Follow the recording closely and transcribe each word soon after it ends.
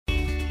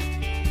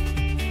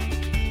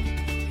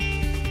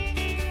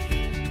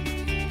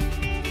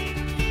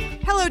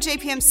Hello,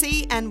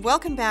 JPMC, and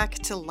welcome back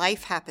to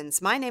Life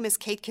Happens. My name is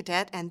Kate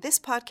Cadet, and this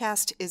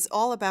podcast is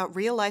all about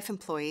real-life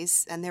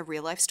employees and their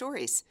real-life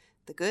stories,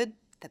 the good,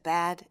 the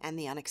bad, and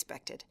the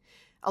unexpected.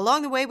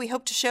 Along the way, we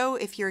hope to show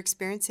if you're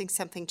experiencing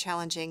something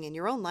challenging in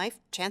your own life,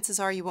 chances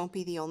are you won't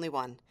be the only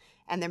one,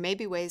 and there may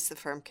be ways the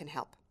firm can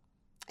help.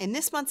 In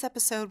this month's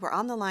episode, we're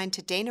on the line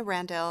to Dana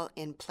Randell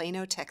in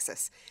Plano,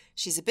 Texas.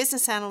 She's a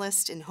business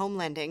analyst in home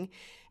lending,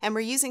 and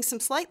we're using some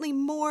slightly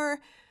more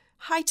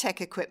high-tech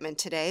equipment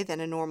today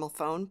than a normal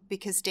phone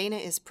because Dana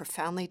is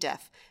profoundly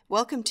deaf.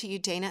 Welcome to you,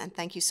 Dana, and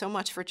thank you so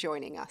much for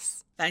joining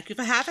us. Thank you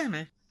for having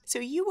me. So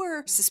you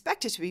were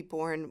suspected to be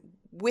born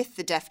with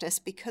the deafness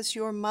because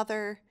your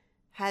mother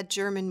had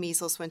German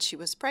measles when she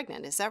was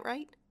pregnant. Is that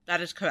right?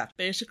 That is correct.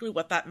 Basically,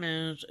 what that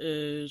means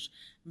is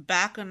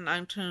back in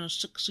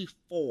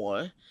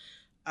 1964,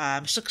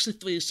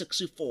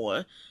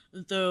 64,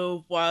 there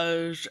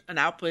was an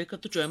outbreak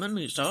of the German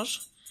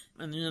measles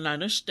in the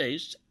United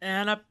States,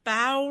 and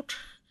about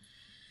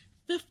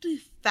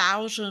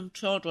 50,000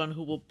 children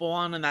who were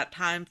born in that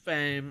time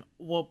frame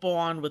were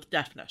born with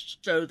deafness.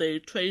 So they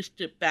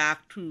traced it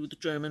back to the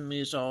German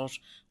measles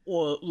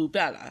or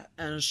rubella,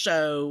 and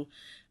so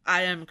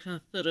I am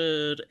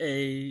considered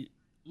a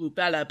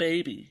rubella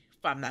baby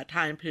from that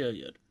time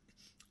period.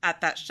 At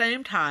that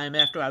same time,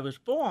 after I was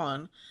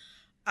born,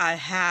 I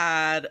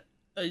had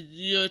a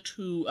year or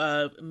two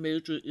of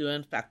major ear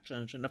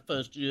infections in the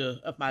first year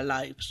of my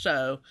life.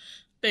 So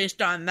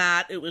based on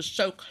that, it was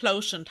so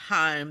close in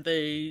time,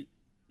 they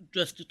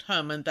just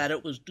determined that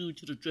it was due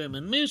to the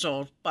German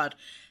measles. But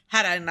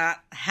had I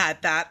not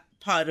had that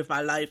part of my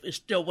life, it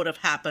still would have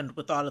happened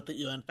with all of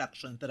the ear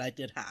infections that I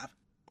did have.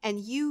 And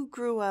you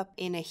grew up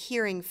in a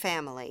hearing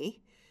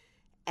family,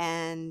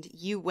 and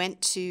you went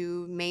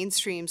to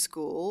mainstream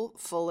school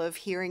full of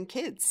hearing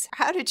kids.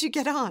 How did you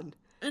get on?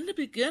 In the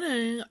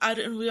beginning, I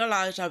didn't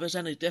realize I was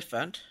any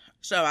different.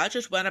 So I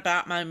just went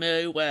about my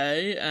merry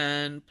way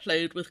and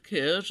played with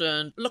kids.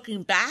 And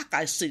looking back,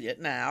 I see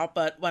it now.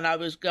 But when I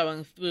was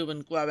going through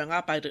and growing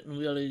up, I didn't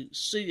really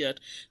see it.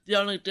 The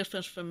only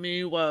difference for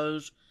me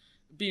was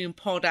being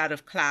pulled out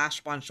of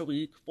class once a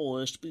week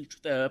for speech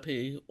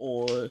therapy,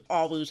 or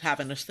always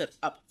having to sit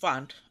up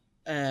front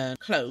and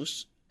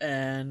close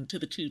and to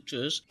the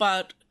teachers.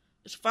 But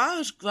as far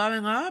as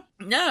growing up,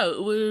 no,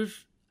 it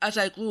was as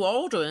I grew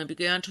older and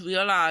began to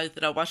realize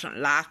that I wasn't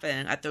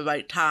laughing at the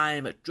right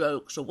time at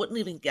jokes or wouldn't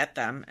even get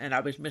them, and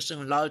I was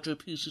missing larger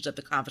pieces of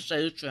the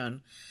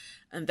conversation.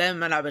 And then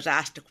when I was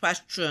asked a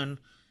question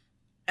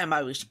and my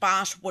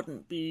response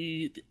wouldn't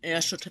be the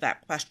answer to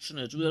that question,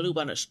 is really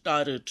when it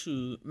started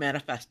to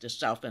manifest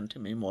itself into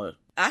me more.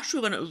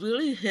 Actually, when it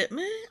really hit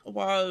me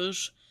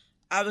was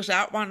I was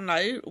out one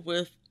night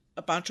with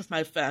a bunch of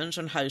my friends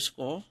in high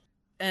school,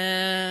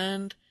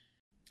 and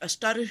I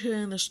started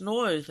hearing this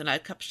noise, and I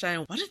kept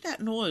saying, "What is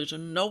that noise?"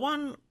 And no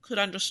one could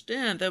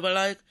understand. They were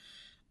like,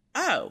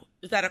 "Oh,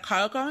 is that a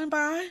car going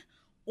by?"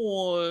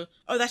 Or,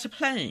 "Oh, that's a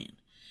plane."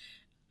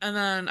 And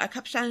then I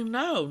kept saying,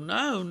 "No,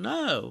 no,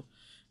 no."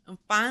 And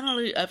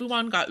finally,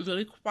 everyone got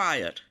really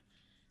quiet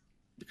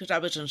because I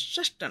was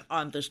insistent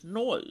on this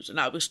noise, and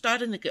I was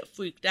starting to get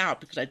freaked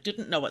out because I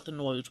didn't know what the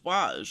noise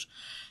was.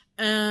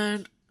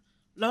 And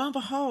lo and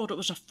behold, it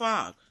was a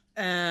frog.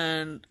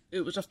 And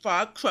it was a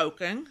frog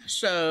croaking,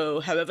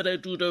 so however they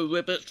do the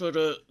ribbits or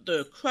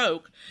the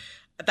croak,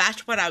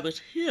 that's what I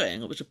was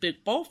hearing. It was a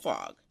big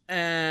bullfrog.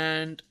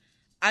 And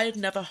I had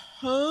never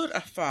heard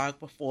a frog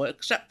before,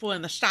 except for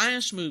in the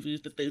science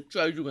movies that they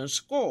show you in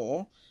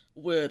school,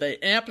 where they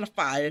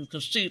amplify and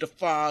can see the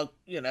frog,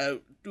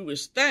 do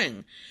his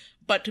thing.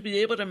 But to be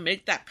able to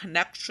make that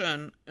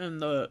connection in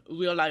the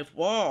real-life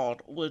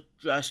world was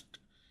just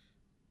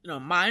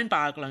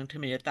mind-boggling to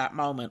me at that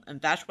moment. And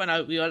that's when I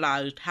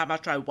realized how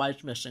much I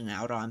was missing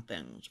out on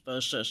things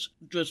versus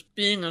just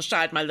being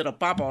inside my little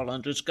bubble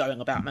and just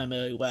going about my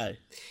merry way.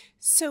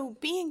 So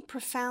being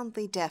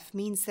profoundly deaf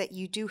means that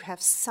you do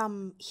have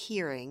some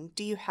hearing.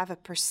 Do you have a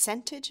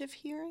percentage of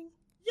hearing?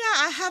 Yeah,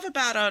 I have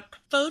about a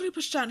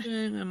 30%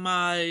 hearing in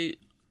my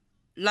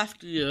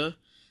left ear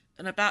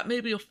and about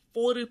maybe a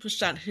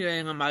 40%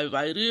 hearing in my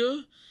right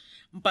ear.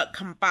 But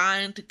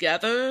combined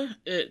together,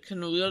 it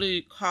can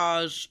really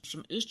cause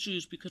some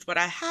issues because what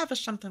I have is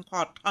something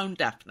called tone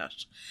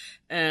deafness.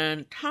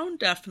 And tone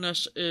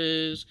deafness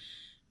is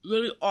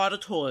really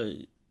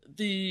auditory.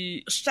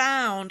 The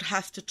sound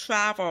has to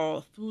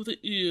travel through the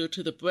ear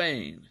to the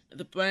brain.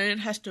 The brain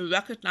has to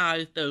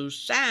recognize those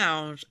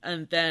sounds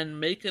and then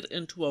make it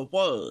into a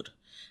word.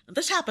 And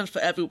this happens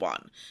for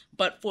everyone.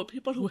 But for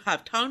people who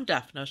have tone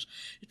deafness,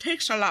 it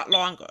takes a lot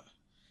longer.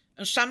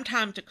 And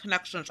sometimes the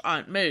connections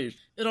aren't made.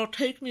 It'll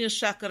take me a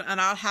second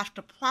and I'll have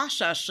to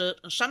process it.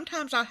 And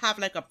sometimes I'll have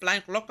like a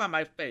blank look on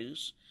my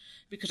face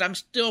because I'm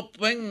still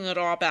bringing it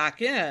all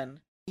back in.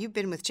 You've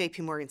been with JP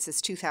Morgan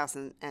since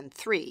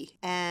 2003.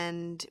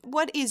 And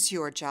what is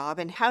your job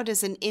and how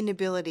does an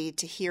inability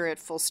to hear at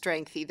full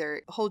strength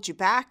either hold you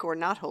back or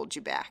not hold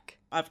you back?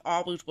 I've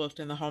always worked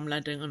in the home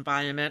lending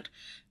environment.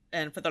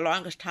 And for the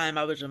longest time,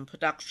 I was in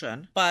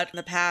production. But in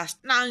the past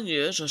 9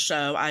 years or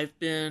so, I've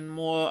been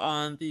more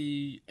on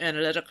the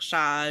analytic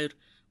side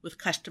with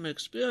customer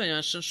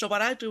experience. And so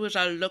what I do is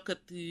I look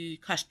at the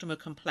customer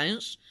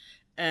complaints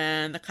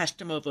and the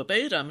customer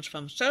verbatims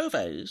from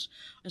surveys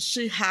and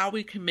see how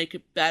we can make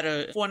it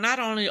better for not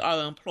only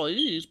our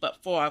employees,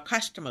 but for our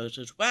customers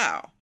as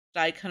well.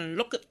 I can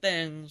look at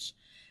things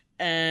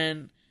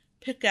and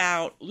pick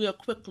out real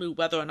quickly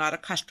whether or not a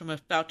customer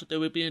felt that they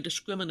were being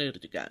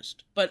discriminated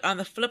against. But on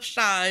the flip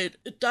side,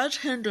 it does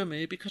hinder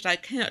me because I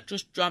can't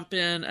just jump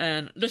in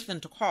and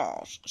listen to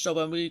calls. So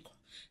when we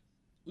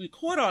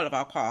record all of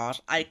our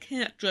calls, I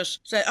can't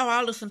just say, oh,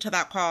 I'll listen to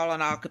that call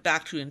and I'll get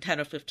back to you in 10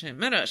 or 15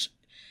 minutes,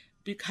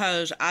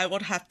 because I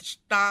would have to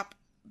stop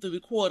the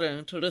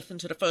recording to listen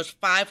to the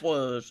first 5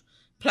 words,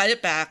 play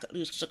it back at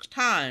least 6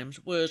 times,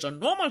 whereas a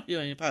normal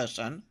hearing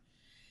person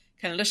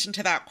can listen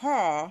to that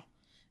call,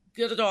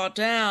 get it all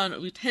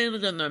down, retain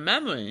it in their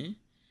memory,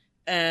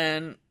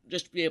 and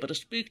just be able to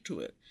speak to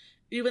it.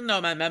 Even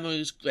though my memory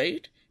is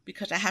great,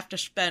 because I have to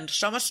spend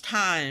so much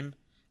time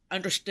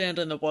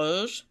understanding the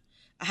words,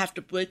 I have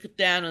to break it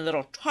down in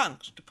little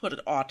chunks to put it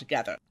all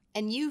together.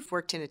 And you've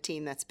worked in a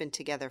team that's been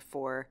together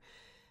for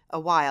a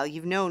while.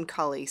 You've known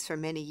colleagues for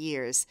many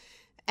years.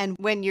 And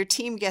when your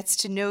team gets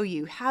to know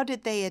you, how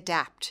did they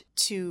adapt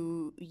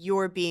to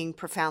your being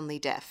profoundly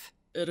deaf?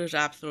 It is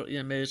absolutely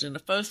amazing. The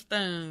first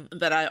thing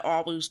that I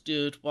always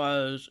did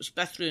was,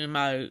 especially in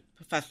my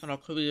professional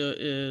career,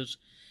 is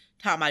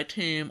tell my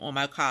team or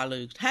my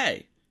colleagues,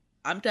 hey,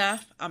 I'm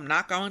deaf, I'm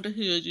not going to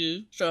hear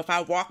you. So if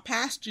I walk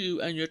past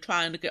you and you're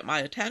trying to get my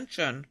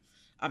attention,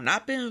 I'm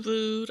not being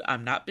rude,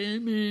 I'm not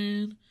being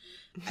mean,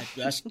 I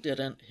just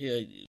didn't hear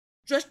you.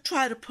 Just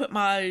try to put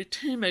my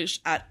teammates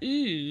at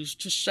ease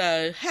to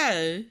say,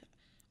 hey,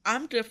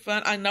 I'm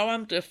different, I know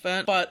I'm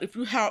different, but if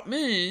you help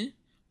me,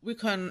 we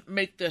can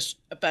make this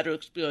a better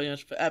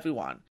experience for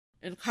everyone.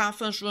 In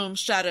conference room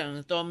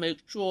settings, they'll make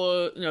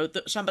sure,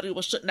 that somebody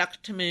will sit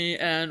next to me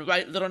and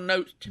write little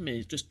notes to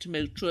me just to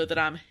make sure that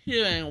I'm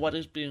hearing what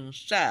is being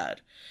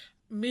said.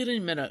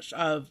 Meeting minutes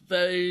are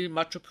very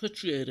much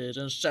appreciated,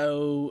 and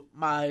so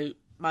my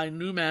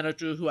new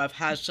manager, who I've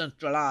had since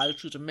July,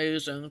 she's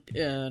amazing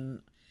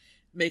in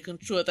making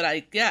sure that I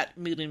get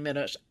meeting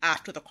minutes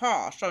after the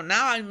call. So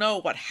now I know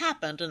what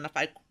happened, and if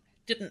I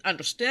didn't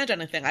understand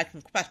anything, I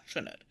can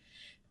question it.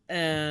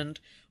 And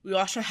we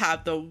also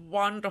have the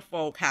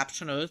wonderful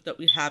captioners that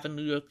we have in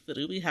New York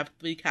City. We have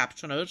 3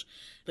 captioners.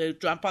 They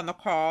jump on the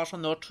calls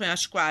and they'll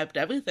transcribe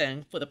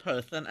everything for the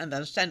person and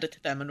then send it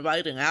to them in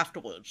writing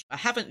afterwards. I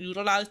haven't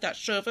utilized that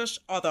service,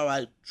 although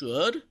I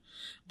should.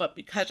 But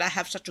because I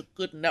have such a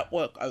good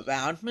network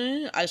around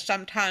me, I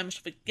sometimes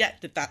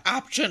forget that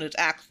option is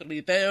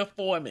actually there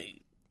for me.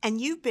 And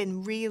you've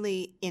been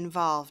really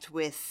involved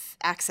with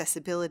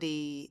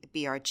Accessibility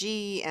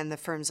BRG and the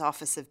firm's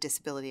Office of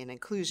Disability and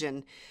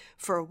Inclusion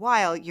for a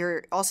while.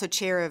 You're also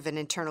chair of an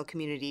internal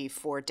community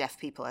for deaf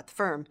people at the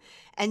firm.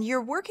 And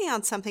you're working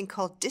on something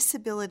called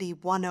Disability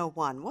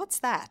 101. What's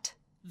that?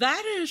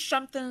 That is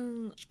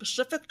something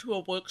specific to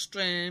a work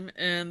stream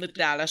in the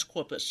Dallas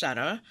Corporate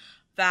Center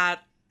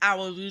that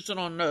our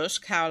regional nurse,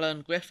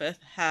 Carolyn Griffith,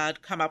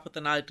 had come up with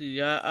an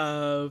idea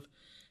of,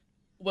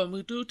 when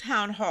we do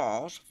town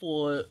halls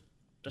for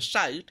the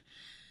site,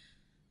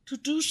 to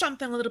do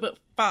something a little bit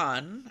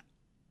fun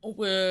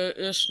where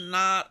it's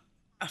not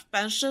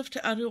offensive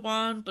to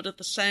anyone, but at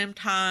the same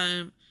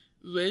time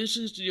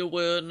raises the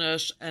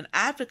awareness and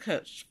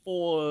advocates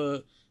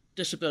for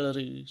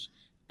disabilities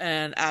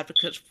and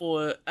advocates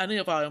for any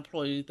of our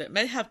employees that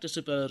may have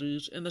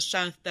disabilities, in the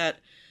sense that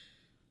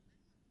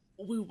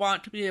we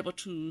want to be able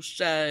to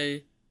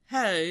say,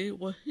 hey,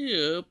 we're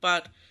here,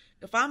 but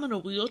if I'm in a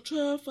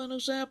wheelchair, for an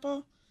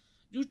example,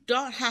 you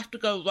don't have to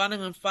go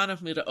running in front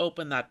of me to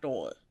open that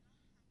door.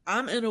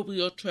 I'm in a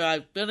wheelchair.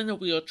 I've been in a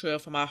wheelchair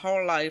for my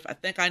whole life. I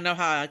think I know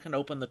how I can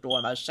open the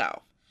door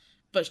myself.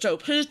 But so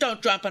please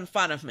don't jump in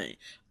front of me.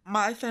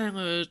 My thing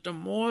is, the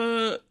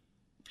more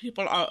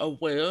people are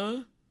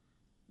aware,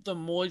 the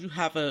more you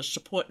have a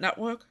support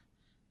network,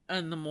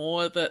 and the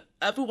more that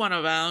everyone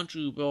around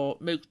you will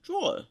make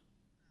sure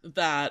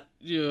that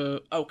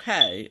you're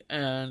okay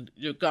and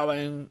you're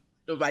going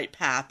the right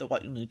path of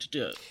what you need to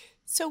do.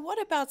 So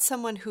what about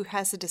someone who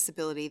has a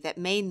disability that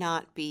may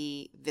not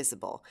be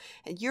visible?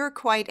 And you're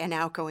quite an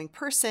outgoing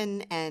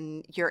person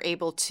and you're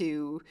able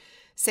to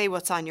say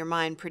what's on your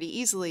mind pretty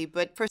easily,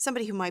 but for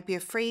somebody who might be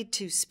afraid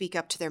to speak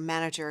up to their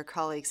manager or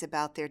colleagues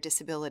about their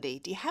disability,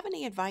 do you have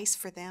any advice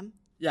for them?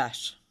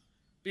 Yes.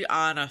 Be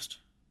honest.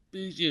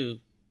 Be you.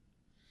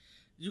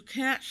 You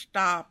can't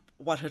stop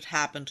what has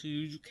happened to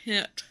you. You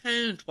can't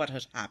change what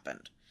has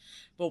happened.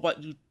 But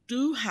what you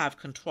do have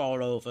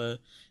control over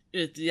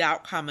is the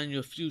outcome in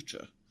your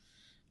future.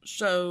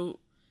 So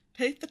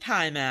take the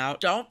time out.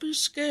 Don't be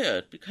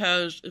scared,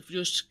 because if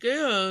you're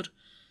scared,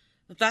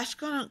 that's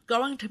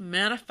going to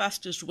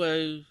manifest its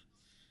way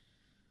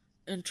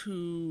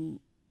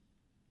into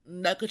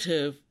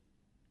negative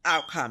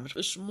outcomes.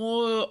 It's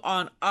more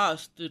on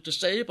us, the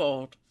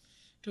disabled,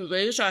 to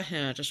raise our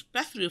hands,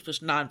 especially if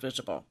it's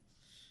non-visible,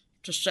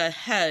 to say,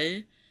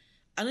 hey,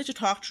 I need to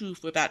talk to you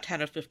for about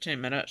 10 or 15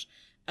 minutes,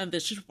 and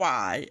this is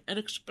why, and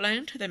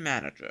explain to the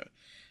manager.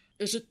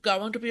 Is it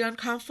going to be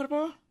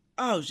uncomfortable?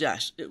 Oh,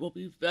 yes, it will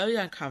be very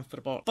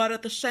uncomfortable. But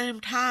at the same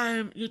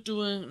time, you're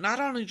doing not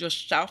only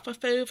yourself a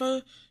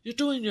favor, you're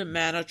doing your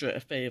manager a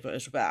favor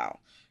as well.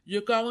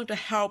 You're going to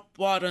help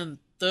broaden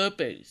their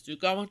base. You're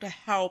going to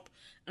help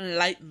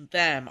enlighten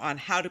them on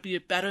how to be a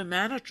better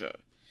manager.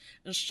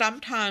 And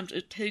sometimes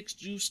it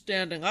takes you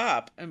standing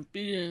up and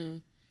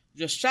being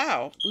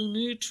yourself. We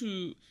need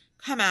to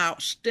come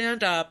out,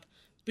 stand up,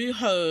 be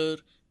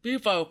heard, be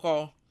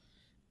vocal,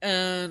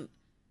 and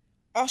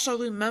also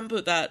remember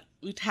that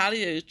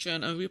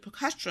retaliation and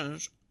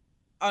repercussions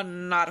are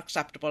not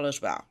acceptable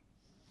as well.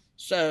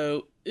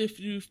 So if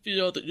you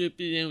feel that you're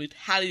being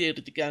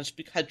retaliated against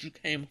because you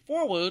came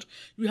forward,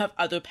 you have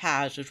other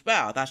paths as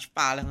well. That's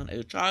filing an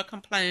HR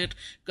complaint,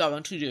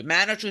 going to your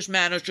manager's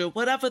manager,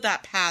 whatever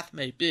that path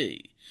may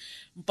be.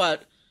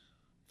 But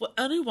for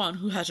anyone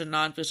who has a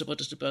non-visible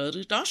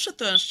disability, don't sit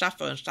there and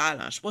suffer in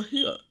silence. We're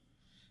here.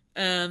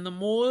 And the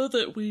more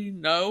that we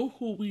know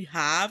who we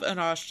have in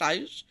our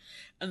sights,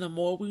 and the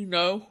more we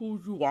know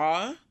who you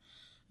are,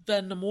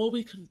 then the more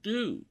we can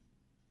do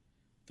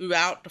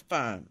throughout the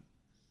firm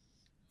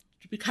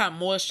to become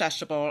more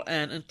accessible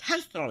and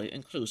intentionally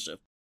inclusive.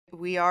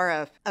 We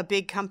are a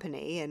big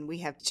company, and we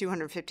have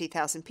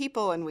 250,000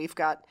 people, and we've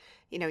got,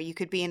 you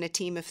could be in a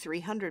team of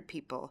 300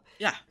 people.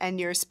 Yeah. And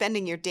you're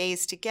spending your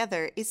days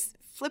together. Is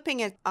flipping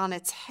it on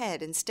its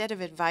head, instead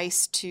of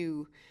advice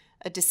to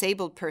a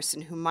disabled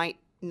person who might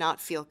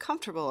not feel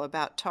comfortable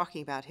about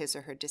talking about his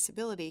or her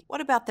disability, what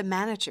about the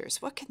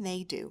managers? What can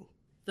they do?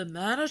 The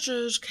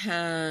managers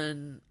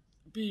can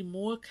be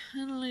more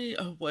keenly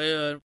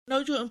aware. Know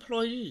your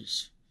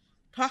employees.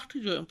 Talk to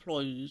your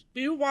employees.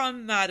 Be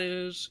one that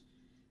is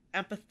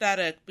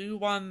empathetic. Be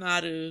one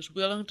that is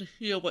willing to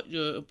hear what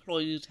your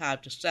employees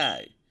have to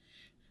say.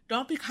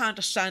 Don't be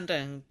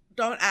condescending.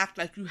 Don't act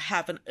like you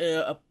have an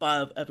air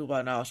above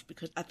everyone else,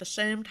 because at the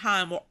same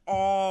time, we're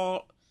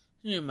all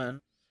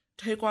human.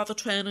 Take all the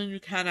training you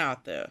can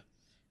out there.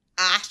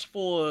 Ask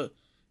for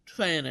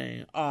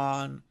training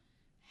on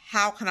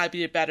how can I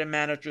be a better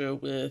manager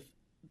with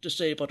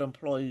disabled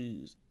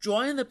employees.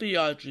 Join the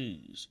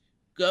BRGs.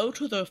 Go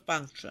to their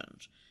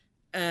functions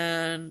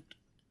and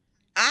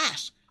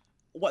ask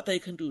what they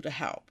can do to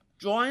help.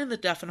 Join the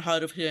deaf and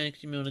hard of hearing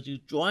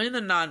community. Join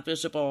the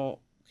non-visible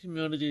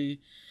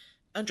community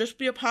and just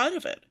be a part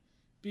of it.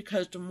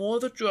 Because the more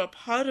that you're a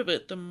part of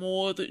it, the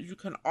more that you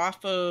can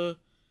offer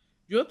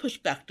your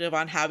perspective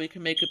on how we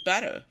can make it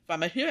better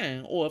from a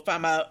hearing or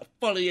from a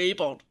fully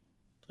abled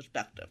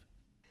perspective.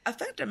 I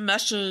think the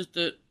message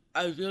that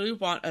I really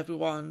want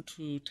everyone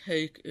to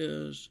take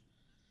is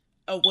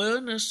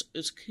awareness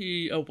is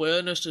key,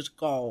 awareness is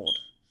gold.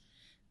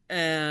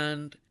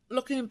 And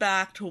looking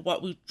back to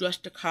what we've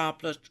just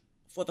accomplished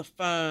for the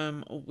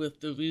firm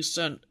with the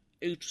recent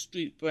H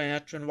Street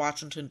branch in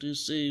Washington,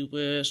 D.C.,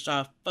 where it's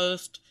our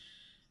first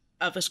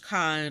of its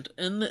kind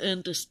in the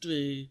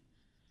industry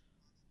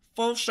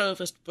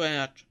full-service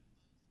branch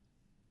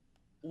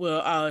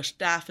where our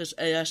staff is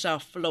ASL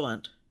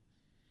fluent,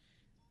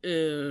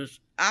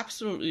 is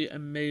absolutely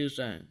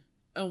amazing.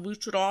 And we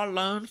should all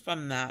learn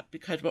from that,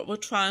 because what we're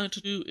trying to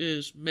do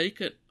is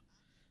make it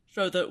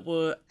so that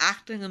we're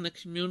acting in the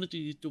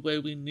community the way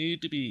we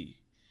need to be.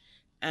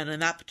 And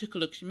in that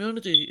particular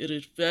community, it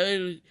is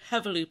very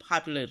heavily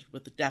populated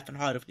with the deaf and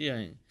hard of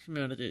hearing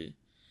community.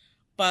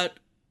 But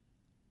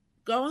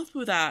going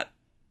through that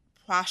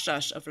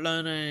process of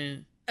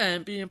learning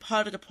and being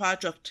part of the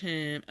project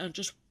team and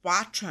just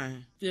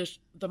watching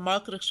the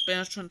market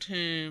expansion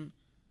team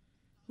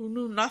who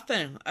knew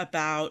nothing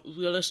about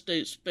real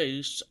estate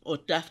space or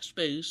deaf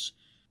space,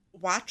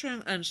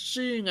 watching and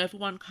seeing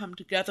everyone come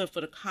together for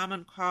the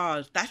common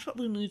cause, that's what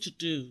we need to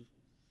do.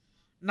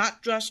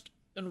 Not just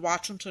in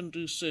Washington,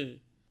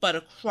 D.C., but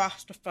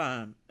across the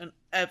firm, in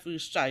every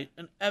site,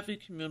 in every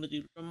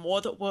community. The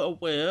more that we're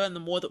aware and the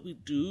more that we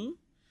do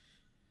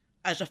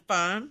as a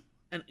firm,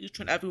 and each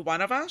and every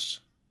one of us,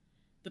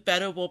 the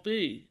better we'll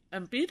be.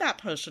 And be that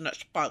person that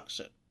sparks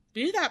it.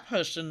 Be that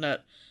person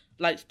that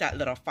lights that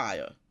little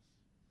fire.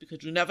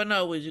 Because you never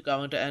know where you're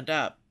going to end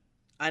up.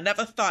 I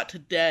never thought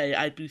today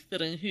I'd be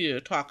sitting here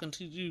talking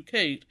to you,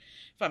 Kate,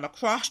 from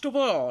across the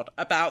world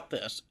about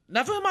this.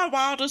 Never in my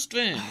wildest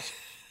dreams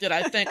did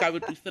I think I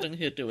would be sitting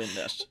here doing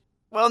this.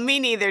 Well, me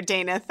neither,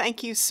 Dana.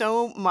 Thank you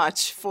so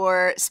much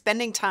for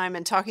spending time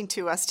and talking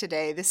to us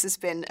today. This has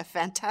been a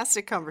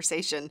fantastic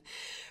conversation.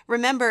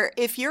 Remember,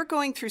 if you're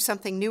going through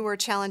something new or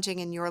challenging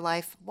in your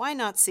life, why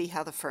not see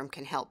how the firm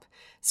can help?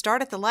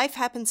 Start at the Life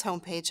Happens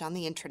homepage on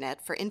the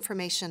internet for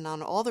information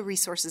on all the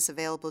resources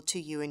available to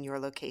you in your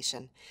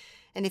location.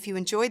 And if you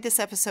enjoyed this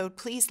episode,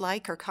 please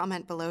like or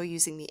comment below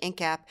using the Ink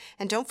app,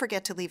 and don't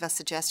forget to leave us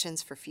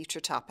suggestions for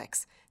future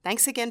topics.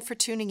 Thanks again for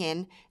tuning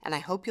in, and I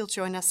hope you'll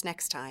join us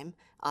next time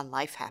on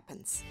Life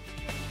Happens.